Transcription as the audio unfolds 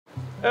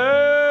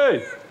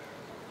Hey!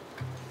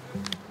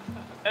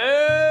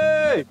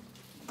 Hey!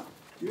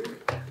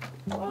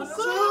 What's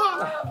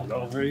up?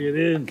 Don't bring it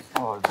in.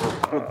 Oh,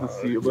 good to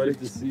see you, buddy. Good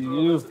to see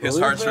you. His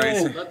heart's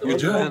racing. Good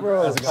job.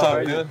 How's it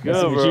going? Good,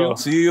 bro.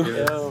 See you.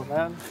 Yo,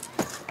 man.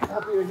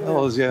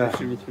 Oh, yeah. Nice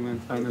to meet you, man.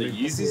 Finally.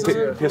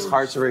 His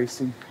heart's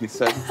racing, he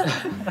said.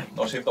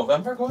 No Shape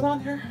November going on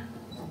here?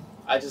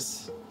 I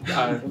just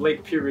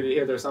late puberty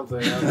hit or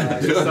something. I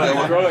just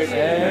started growing.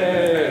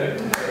 Hey.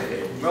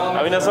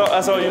 I mean, that's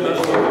all you need.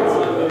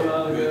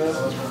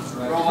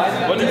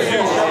 What did you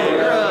do?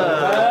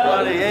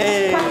 Buddy,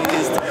 hey.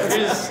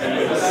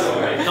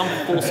 Come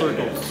full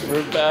circle.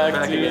 We're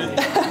back, dude.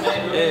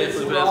 Hey, for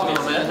the best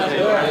meal, man.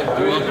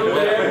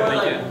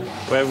 Thank you.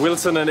 We have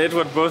Wilson and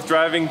Edward both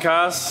driving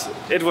cars.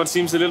 Edward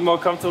seems a little more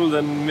comfortable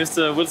than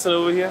Mr. Wilson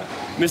over here.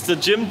 Mr.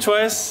 Jim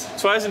twice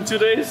in 2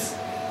 days.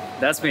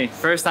 That's me.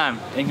 First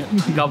time in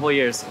a couple of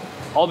years.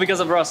 All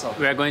because of Russell.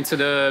 We are going to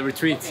the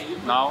retreat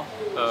now.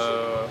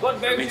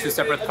 In 2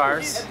 separate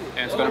cars.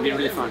 And it's going to be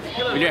really fun.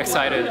 Really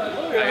excited.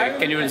 I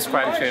can't even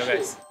describe it to you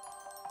guys.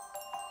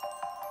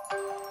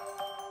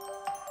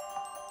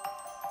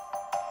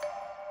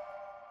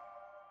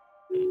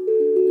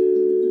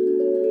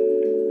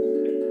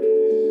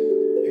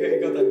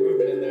 Got that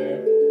movement in there.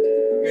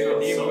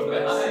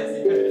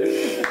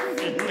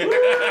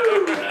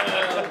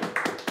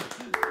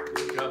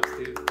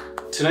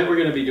 Tonight we're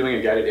going to be doing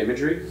a guided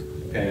imagery,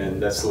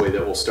 and that's the way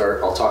that we'll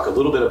start. I'll talk a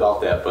little bit about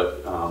that,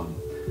 but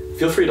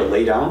feel free to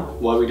lay down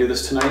while we do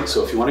this tonight.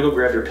 So if you want to go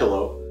grab your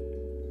pillow.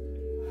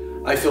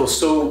 I feel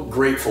so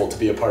grateful to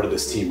be a part of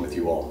this team with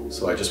you all.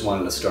 So I just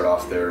wanted to start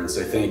off there and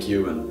say thank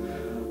you.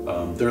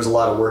 And there's a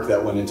lot of work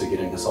that went into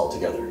getting this all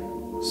together.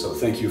 So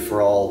thank you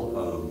for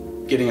all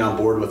getting on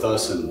board with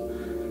us, and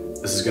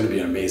this is going to be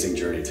an amazing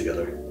journey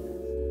together.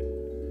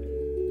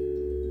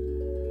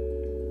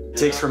 It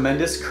takes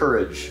tremendous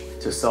courage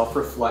to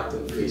self-reflect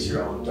and face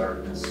your own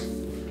darkness.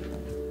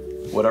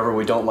 Whatever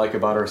we don't like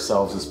about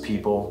ourselves as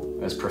people,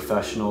 as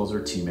professionals or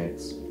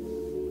teammates.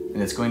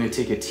 And it's going to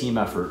take a team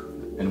effort,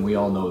 and we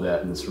all know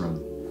that in this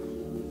room,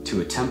 to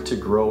attempt to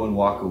grow and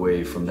walk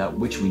away from that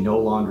which we no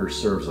longer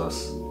serves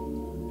us.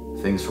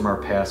 Things from our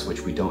past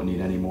which we don't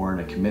need anymore,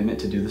 and a commitment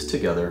to do this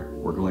together.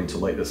 We're going to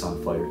light this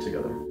on fire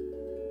together.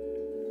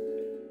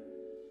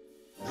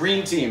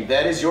 Green team,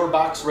 that is your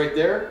box right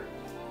there.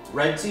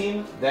 Red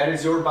team, that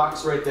is your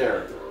box right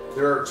there.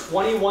 There are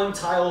 21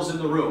 tiles in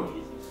the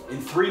room.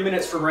 In 3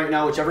 minutes from right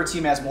now, whichever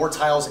team has more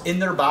tiles in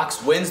their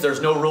box wins.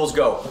 There's no rules,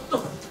 go.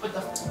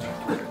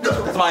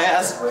 That's my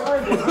ass. Dude,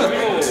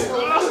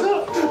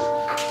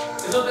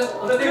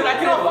 I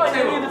cannot find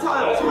any of the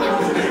tiles.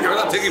 You're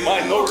not taking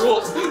mine, no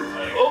rules.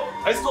 Oh,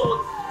 I stole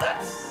it.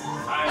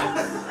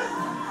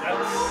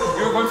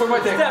 You were going for my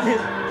deck.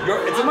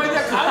 It's in my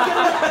deck.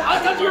 I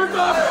got your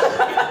dog.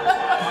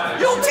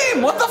 Yo,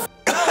 team, what the f?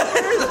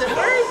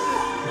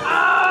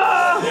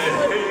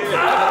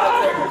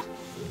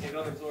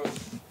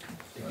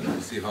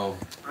 See how. All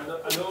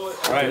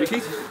right, Ricky,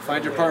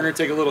 find your partner,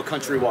 take a little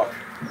country walk.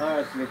 All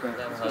right, make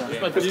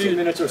that. 15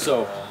 minutes or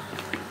so.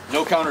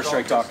 No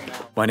Counter-Strike talk.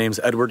 My name's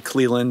Edward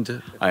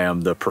Cleland. I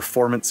am the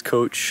performance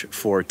coach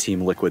for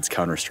Team Liquid's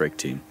Counter-Strike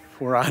team.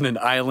 We're on an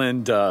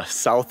island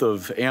south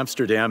of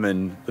Amsterdam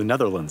in the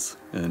Netherlands,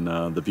 in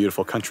the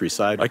beautiful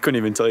countryside. I couldn't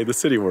even tell you the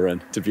city we're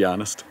in, to be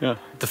honest. Yeah.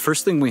 The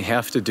first thing we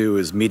have to do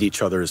is meet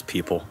each other as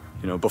people.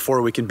 You know,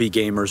 before we can be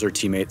gamers or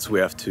teammates, we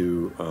have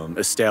to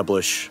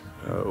establish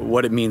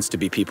what it means to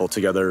be people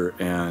together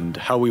and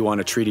how we want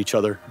to treat each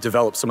other,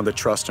 develop some of the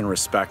trust and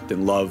respect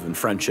and love and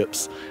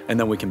friendships, and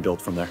then we can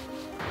build from there.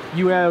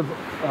 You have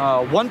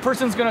one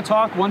person's going to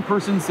talk, one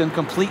person's in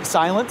complete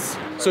silence.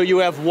 So you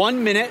have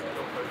 1 minute.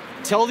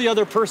 Tell the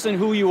other person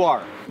who you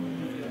are.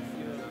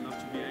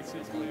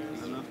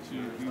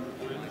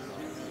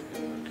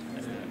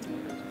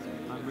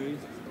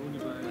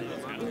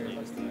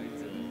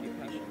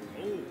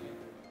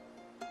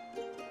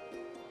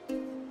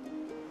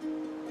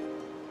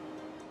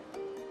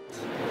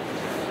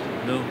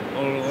 No,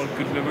 all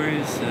good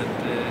memories,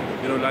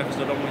 and you know, life is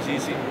not always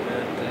easy.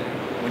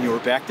 And, when you were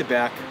back to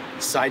back,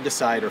 side to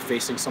side, or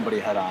facing somebody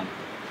head on,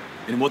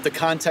 and what the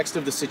context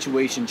of the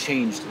situation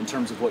changed in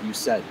terms of what you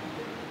said.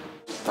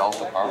 Fell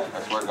the car.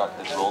 I swear to God,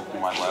 it rolled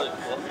through my leg.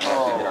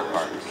 Oh. Hit our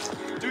car.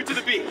 2 to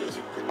the beat.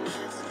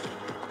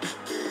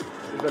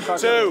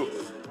 2.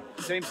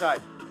 Same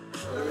side.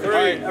 3. All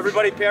right,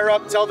 everybody pair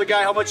up. Tell the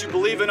guy how much you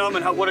believe in him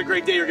and what a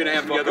great day you're going to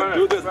have together.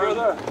 Do this,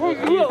 brother.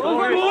 Let's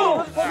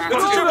go.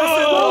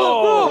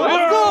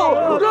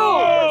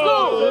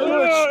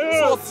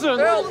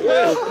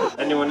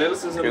 anyone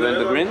else is in You want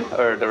the green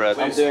or the red?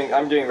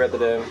 I'm doing red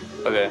today.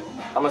 Okay.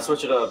 I'm gonna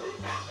switch it up.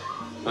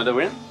 Want the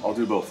green? I'll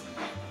do both.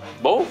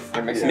 Both?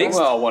 Mixed?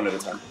 Well, one at a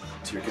time.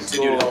 To your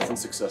continued health and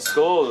success.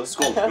 School, let's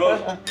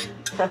go.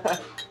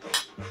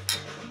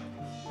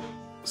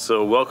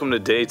 So welcome to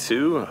day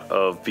 2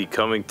 of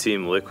Becoming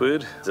Team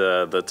Liquid.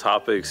 The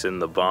topics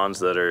and the bonds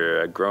that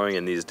are growing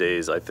in these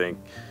days, I think,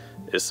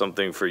 is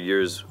something for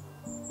years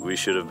we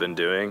should have been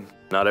doing.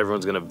 Not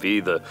everyone's gonna be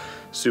the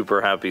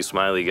super happy,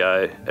 smiley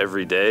guy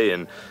every day,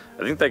 and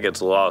I think that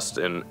gets lost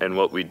in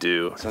what we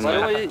do. Why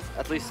don't we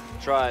at least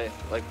try,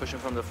 like pushing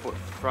from the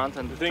front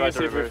and The thing try is,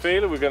 to if we reverse?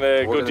 fail, we're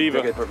gonna go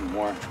deeper. Get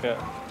more. Yeah.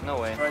 No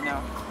way. Right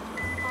now.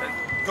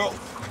 Go.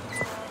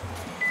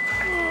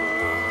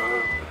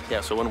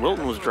 Yeah, so when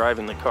Wilton was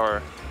driving the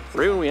car,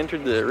 right when we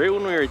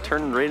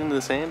turned right into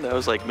the sand, I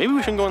was like, maybe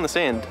we shouldn't go in the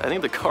sand. I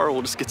think the car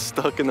will just get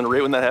stuck, and then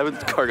right when that happened,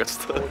 the car got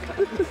stuck.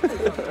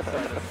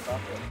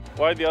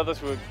 While the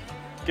others were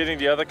getting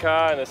the other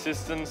car and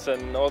assistance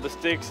and all the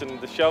sticks and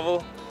the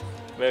shovel,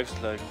 Max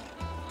was like,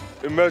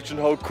 imagine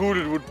how cool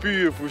it would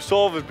be if we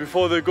solve it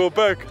before they go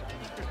back.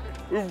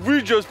 If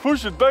we just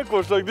push it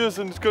backwards like this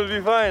and it's gonna be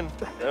fine.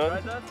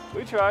 Yeah.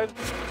 We tried.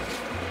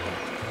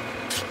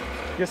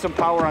 Get some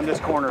power on this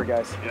corner,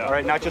 guys. Yeah. All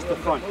right, not just the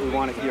front. We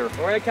want it here.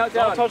 We're gonna count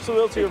down. Don't touch the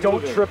wheel till you're Don't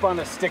moving. trip on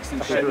the sticks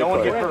and shit. No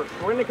one get hurt.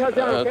 We're gonna count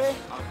down, okay?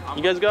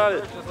 You guys got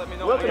it.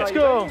 Let's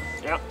go.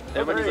 Yeah.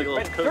 Everybody's like a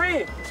little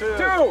coach. 3,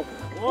 2,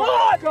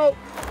 1, go!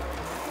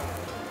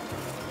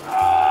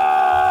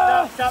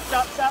 Stop.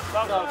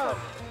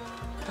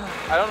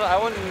 I don't know. I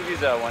wouldn't use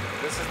that one.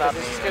 This is not.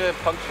 This is gonna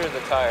puncture the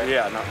tire.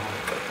 Yeah, no. Oh,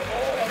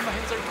 my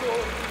hands are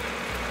cold.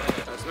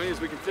 As many as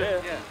we can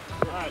fit. Yeah.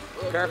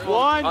 Careful.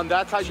 1, On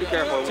that side, be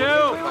careful. 2,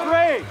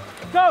 3,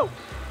 go!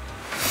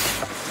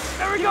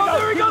 There we go.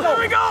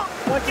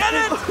 Get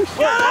it!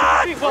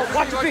 Well,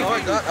 watch your feet.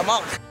 I'm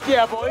out.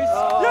 Yeah, boys.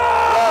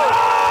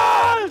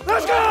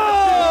 Let's go!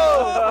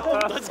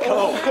 Let's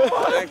go.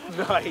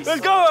 Nice.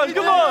 Let's go,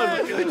 come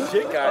on! Good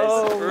shit, guys.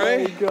 Oh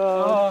my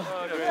god.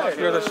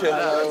 You're the shit.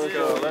 Let's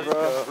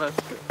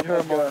go.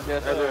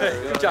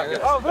 Good job, guys.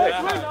 Oh,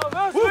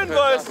 first win,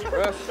 boys!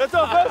 That's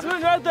our first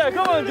win right there.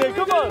 Come on, Jake,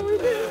 come on!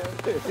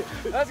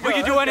 We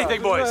can do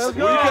anything, boys.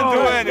 We can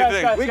do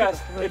anything.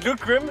 It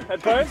looked grim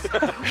at times.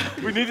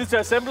 We needed to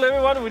assemble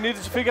everyone, we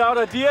needed to figure out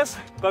ideas,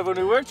 but when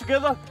we worked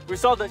together, we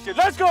saw that shit.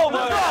 Let's go,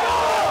 boys!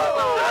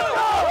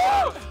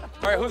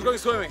 All right, who's going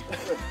swimming?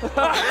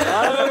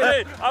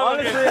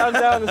 Honestly, I'm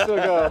down to still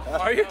go.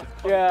 Are you?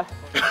 Yeah.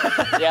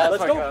 Yeah,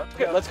 Let's go.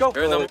 Let's go.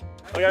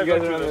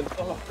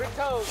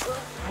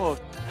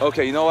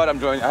 Okay, you know what? I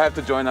have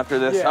to join after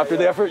this. After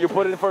the effort, you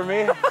put in for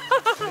me.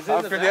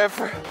 After the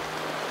effort.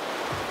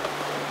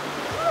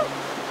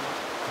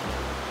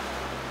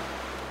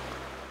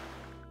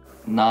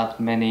 Not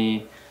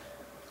many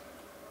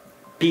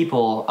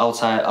people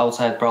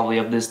outside probably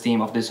of this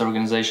team, of this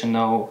organization,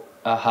 know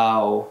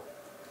how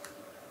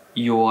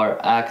you are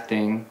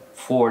acting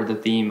for the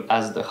team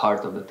as the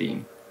heart of the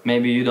team.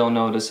 Maybe you don't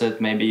notice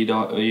it, maybe you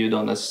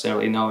don't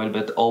necessarily know it,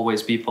 but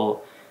always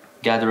people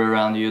gather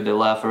around you, they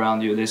laugh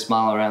around you, they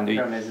smile around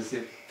you. I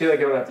feel like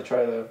you don't have to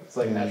try though. It's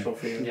like natural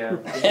for you. Yeah.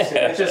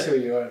 It's just who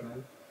you are,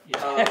 man.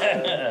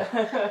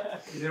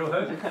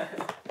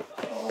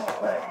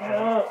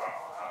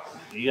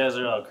 You guys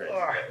are all crazy.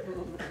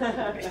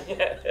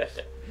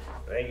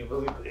 Thank you,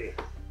 Billy.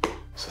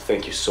 So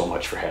thank you so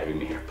much for having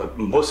me here, but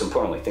most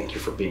importantly, thank you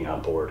for being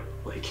on board.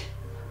 Like,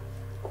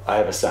 I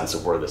have a sense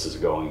of where this is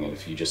going, and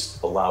if you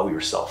just allow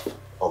yourself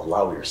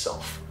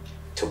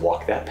to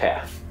walk that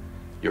path,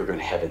 you're going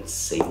to have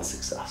insane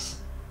success.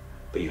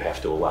 But you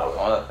have to allow it.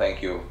 I want to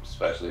thank you,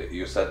 especially.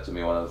 You said to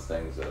me one of the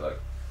things that, like,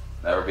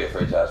 never be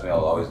afraid to ask me.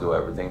 I'll always do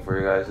everything for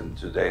you guys. And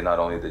today, not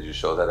only did you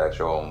show that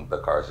extra when the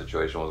car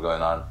situation was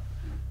going on,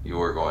 you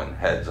were going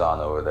heads on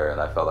over there,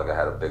 and I felt like I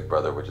had a big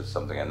brother, which is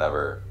something I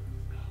never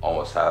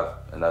almost have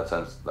in that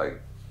sense. Like,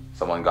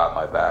 someone got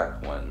my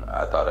back when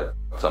I thought I'd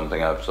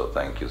something up, so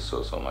thank you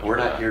so much. We're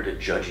not here to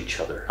judge each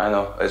other. I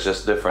know, it's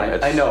just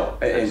different. I know,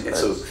 and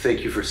so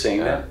thank you for saying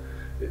that.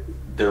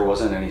 There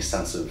wasn't any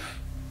sense of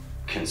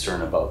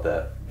concern about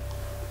that.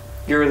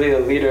 You're really a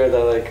leader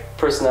that, like,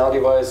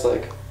 personality-wise,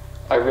 like,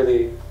 I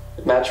really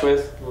match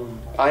with.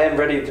 I am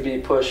ready to be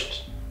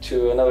pushed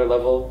to another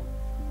level,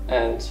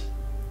 and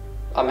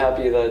I'm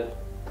happy that,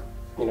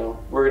 you know,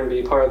 we're gonna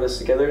be part of this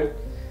together.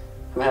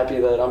 I'm happy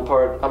that I'm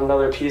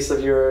another piece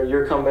of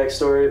your comeback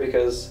story,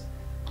 because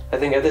I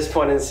think at this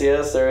point in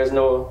CS there's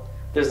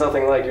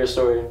nothing like your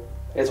story.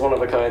 It's one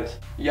of a kind.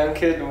 Young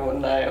kid,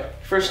 when I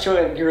first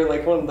joined, you were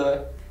like one of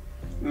the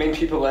main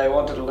people I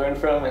wanted to learn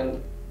from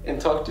and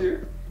talk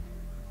to.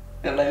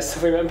 And I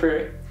still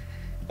remember,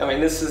 I mean,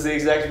 this is the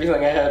exact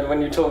feeling I had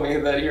when you told me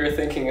that you were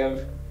thinking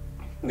of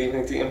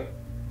leaving the team.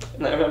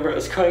 And I remember I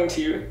was crying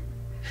to you,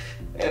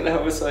 and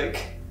I was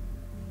like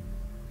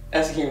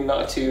asking you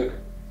not to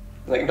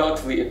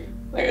leave.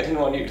 Like, I didn't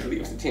want you to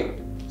leave the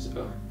team.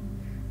 So,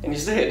 and you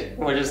stayed. And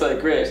we're just like,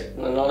 great.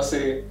 And then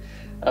honestly,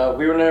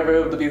 we were never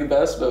able to be the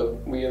best, but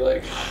we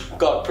like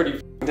got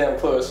pretty damn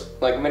close,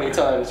 like many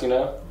times, you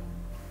know?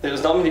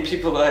 There's not many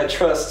people that I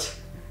trust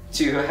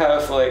to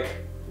have like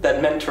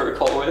that mentor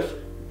call with,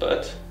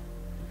 but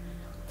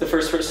the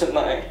first person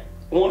I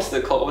wanted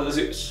to call was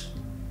Zeus.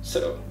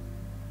 So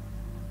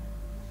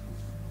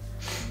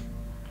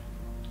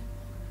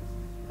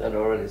that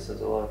already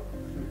says a lot.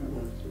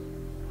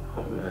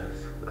 Oh man,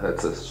 that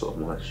says so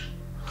much.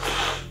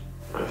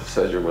 I've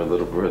said you're my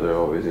little brother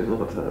always, you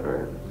know that,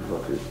 right? I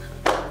love you.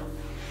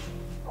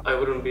 I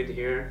wouldn't be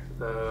here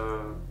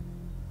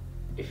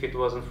if it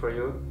wasn't for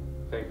you,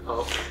 like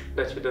all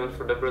that you done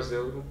for the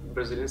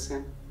Brazilian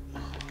scene,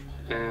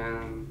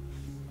 and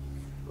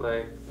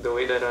like the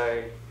way that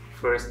I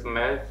first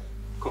met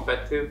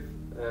competitive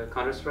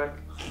Counter-Strike.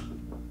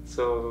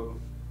 So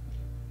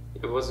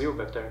it was you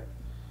back there.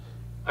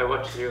 I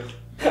watched you.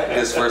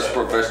 His first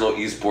professional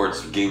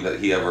esports game that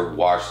he ever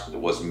watched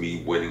was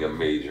me winning a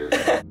major.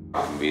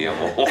 Me,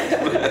 I'm old.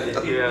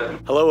 Yeah.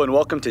 Hello and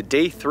welcome to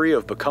day 3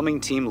 of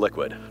Becoming Team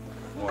Liquid.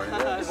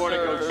 Morning,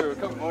 Coach.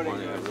 Good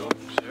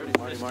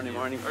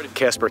morning.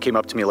 Casper came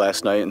up to me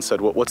last night and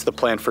said, what's the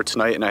plan for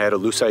tonight? And I had a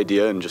loose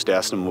idea and just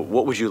asked him,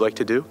 what would you like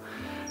to do?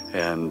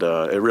 And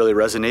it really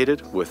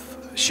resonated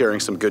with sharing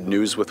some good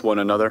news with one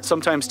another.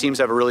 Sometimes teams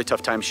have a really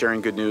tough time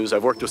sharing good news.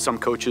 I've worked with some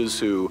coaches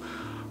who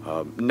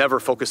never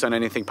focus on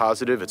anything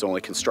positive. It's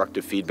only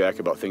constructive feedback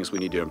about things we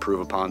need to improve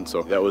upon.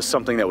 So that was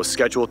something that was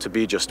scheduled to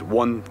be just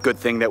one good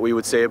thing that we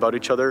would say about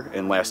each other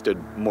and lasted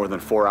more than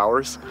 4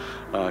 hours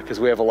because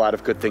we have a lot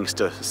of good things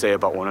to say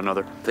about one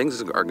another.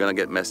 Things are gonna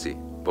get messy,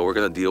 but we're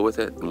gonna deal with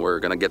it and we're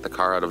gonna get the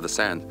car out of the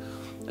sand.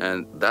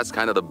 And that's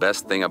kind of the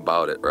best thing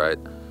about it, right?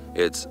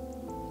 It's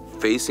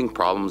facing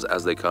problems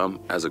as they come,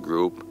 as a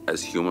group,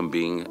 as human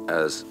being,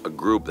 as a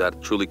group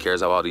that truly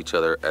cares about each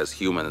other as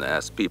human and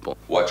as people.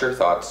 Watch your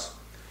thoughts,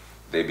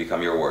 they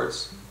become your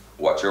words.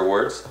 Watch your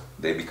words,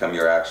 they become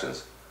your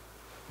actions.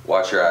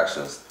 Watch your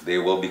actions, they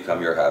will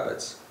become your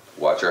habits.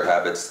 Watch your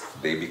habits,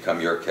 they become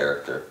your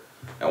character.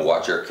 And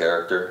watch your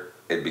character,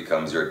 it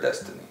becomes your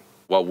destiny.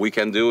 What we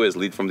can do is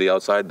lead from the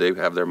outside. They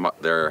have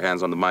their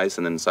hands on the mice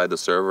and inside the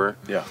server.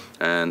 Yeah.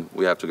 And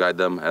we have to guide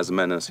them as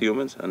men, as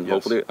humans. And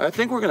hopefully, I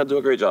think we're going to do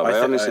a great job. I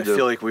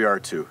feel like we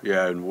are too.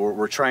 Yeah, and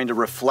we're trying to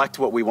reflect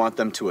what we want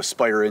them to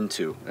aspire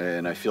into.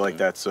 And I feel like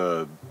that's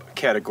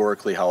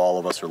categorically how all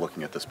of us are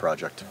looking at this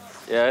project.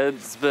 Yeah,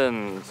 it's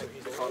been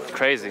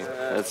crazy.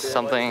 It's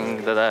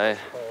something that I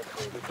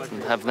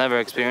have never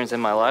experienced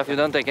in my life. You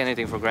don't take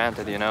anything for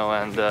granted, you know,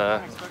 and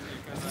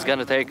it's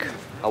gonna take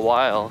a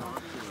while.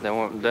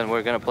 Then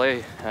we're gonna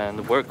play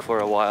and work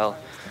for a while.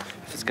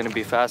 If it's gonna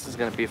be fast, it's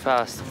gonna be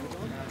fast.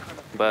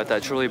 But I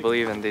truly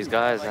believe in these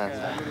guys, and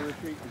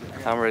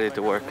I'm ready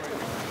to work.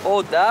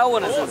 Oh, that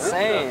one is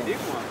insane.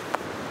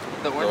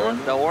 The orange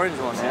one? The orange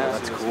one, yeah.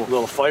 That's cool. A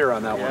little fire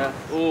on that one.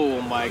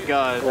 Oh my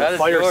god. That is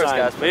yours,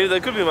 guys. Maybe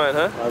that could be mine,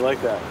 huh? I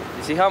like that.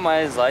 You see how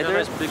mine is lighter?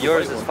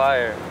 Yours is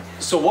fire.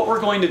 So what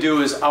we're going to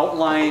do is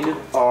outline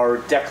our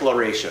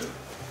declaration,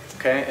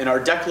 okay? And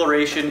our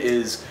declaration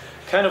is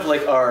kind of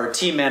like our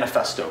team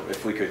manifesto,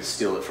 if we could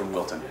steal it from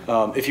Wilton.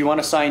 If you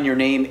want to sign your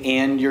name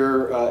and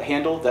your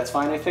handle, that's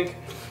fine, I think.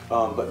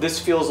 But this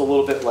feels a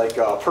little bit like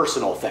a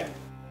personal thing.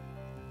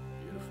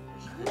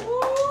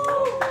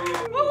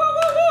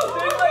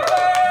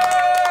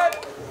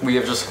 We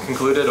have just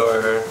concluded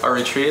our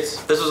retreat.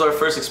 This was our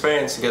first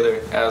experience together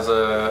as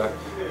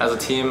a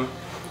team,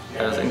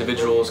 as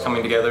individuals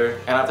coming together.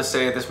 And I have to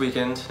say, this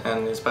weekend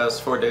and these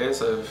past 4 days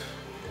have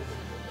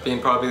been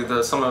probably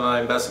some of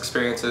my best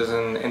experiences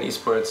in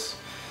esports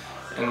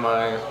in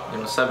my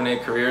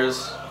 7-8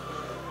 careers.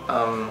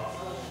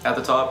 At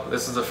the top,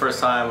 this is the first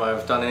time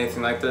I've done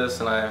anything like this,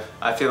 and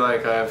I feel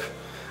like I've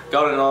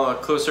gotten a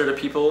lot closer to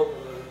people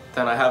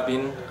than I have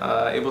been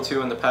able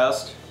to in the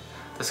past.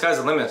 The sky's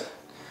the limit.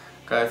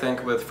 I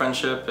think with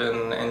friendship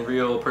and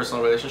real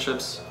personal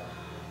relationships,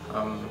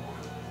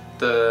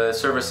 the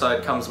server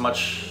side comes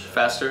much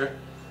faster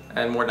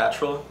and more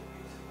natural.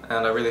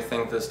 And I really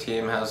think this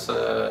team has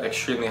an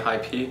extremely high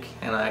peak,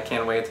 and I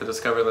can't wait to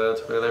discover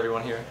that with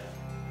everyone here.